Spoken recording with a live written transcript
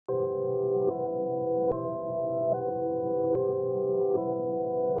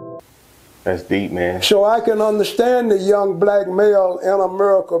That's deep, man. So I can understand the young black male in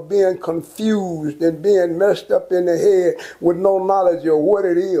America being confused and being messed up in the head with no knowledge of what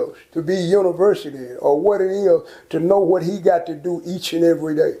it is to be university or what it is to know what he got to do each and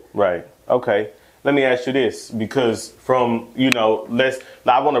every day. Right. Okay. Let me ask you this, because from,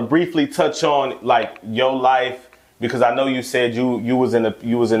 I want to briefly touch on like your life, because I know you said you was in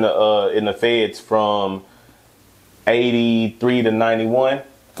the feds from 83 to 91.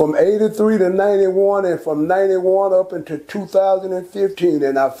 From 83 to 91, and from 91 up into 2015,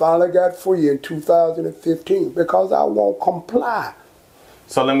 and I finally got free in 2015 because I won't comply.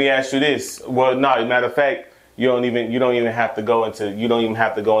 So let me ask you this. Well, no, matter of fact, you don't even have to go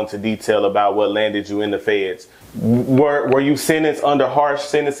into detail about what landed you in the feds. Were you sentenced under harsh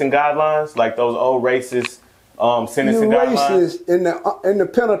sentencing guidelines, like those old racist sentencing guidelines? Racist in the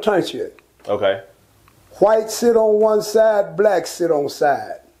penitentiary. Okay. White sit on one side, black sit on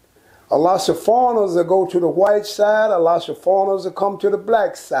side. A lot of foreigners will go to the white side, a lot of foreigners will come to the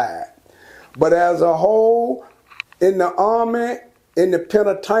black side. But as a whole, in the army, in the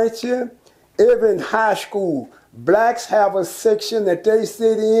penitentiary, even high school, blacks have a section that they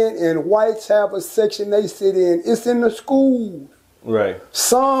sit in and whites have a section they sit in. It's in the schools. Right.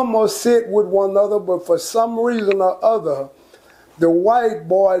 Some will sit with one another, but for some reason or other, the white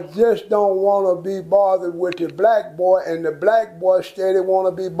boy just don't want to be bothered with the black boy, and the black boy steady want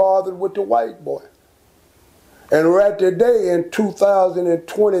to be bothered with the white boy. And right today in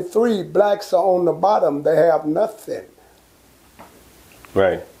 2023, blacks are on the bottom. They have nothing.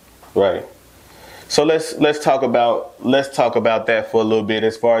 Right, right. So let's talk about that for a little bit.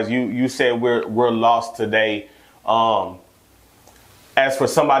 As far as you said, we're lost today. As for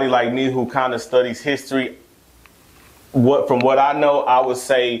somebody like me who kind of studies history, from what I know, I would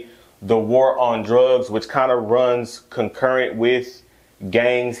say the war on drugs, which kind of runs concurrent with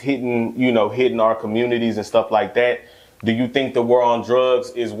gangs hitting our communities and stuff like that. Do you think the war on drugs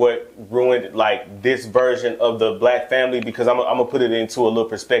is what ruined like this version of the black family? Because I'm gonna put it into a little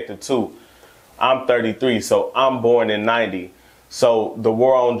perspective too. I'm 33, so I'm born in 90. So the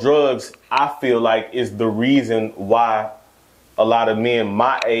war on drugs, I feel like, is the reason why a lot of men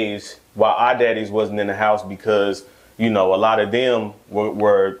my age, why our daddies wasn't in the house, because a lot of them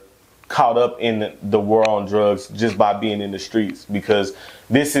were caught up in the war on drugs just by being in the streets, because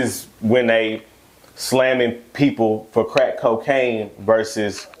this is when they slamming people for crack cocaine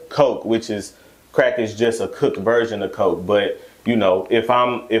versus coke, which is crack is just a cooked version of coke. But if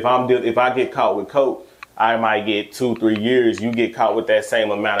I get caught with coke, I might get 2-3 years. You get caught with that same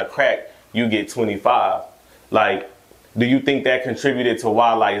amount of crack, you get 25. Like, do you think that contributed to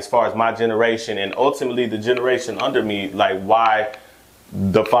why, like, as far as my generation and ultimately the generation under me, like, why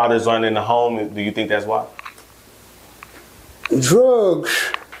the fathers aren't in the home? Do you think that's why?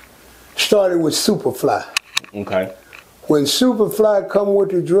 Drugs started with Superfly. Okay. When Superfly come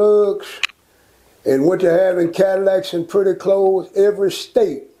with the drugs and went to having Cadillacs and pretty clothes, every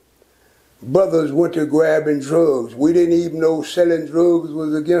state, brothers went to grabbing drugs. We didn't even know selling drugs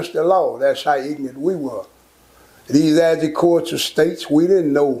was against the law. That's how ignorant we were. These adjunct courts of states, we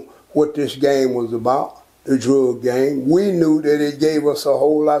didn't know what this game was about, the drug game. We knew that it gave us a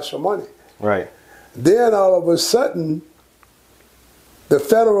whole lot of money. Right. Then all of a sudden, the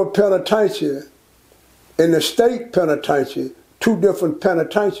federal penitentiary and the state penitentiary, two different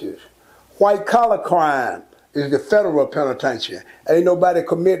penitentiaries. White collar crime is the federal penitentiary. Ain't nobody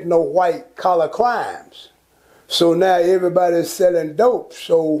committing no white collar crimes. So now everybody's selling dope.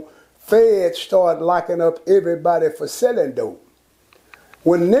 So feds start locking up everybody for selling dope.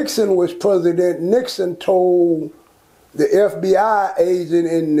 When Nixon was president, Nixon told the FBI agent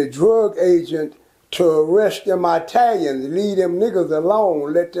and the drug agent to arrest them Italians, leave them niggas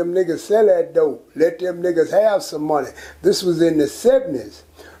alone, let them niggas sell that dope, let them niggas have some money. This was in the 70s.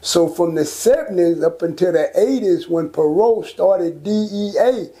 So from the 70s up until the 80s, when Perot started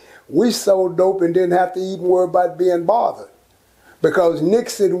DEA, we sold dope and didn't have to even worry about being bothered. Because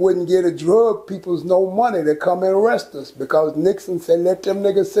Nixon wouldn't get a drug people's no money to come and arrest us. Because Nixon said, let them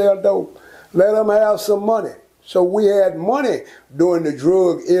niggas sell dope. Let them have some money. So we had money during the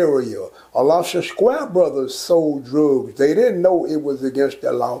drug area. A lot of Square brothers sold drugs. They didn't know it was against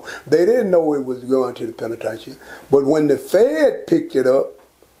the law. They didn't know it was going to the penitentiary. But when the Fed picked it up,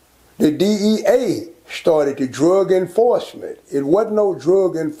 the DEA started the drug enforcement. It wasn't no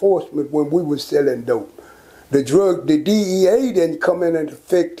drug enforcement when we were selling dope. The DEA didn't come in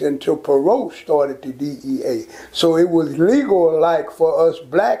effect until Perot started the DEA. So it was legal like for us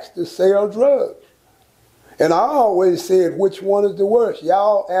blacks to sell drugs. And I always said, which one is the worst?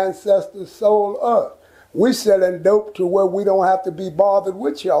 Y'all ancestors sold us. We selling dope to where we don't have to be bothered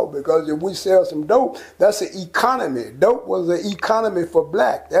with y'all, because if we sell some dope, that's an economy. Dope was an economy for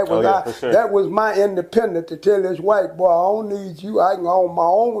black. That was for sure. that was my independence to tell this white boy, I don't need you. I can own my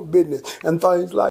own business and things like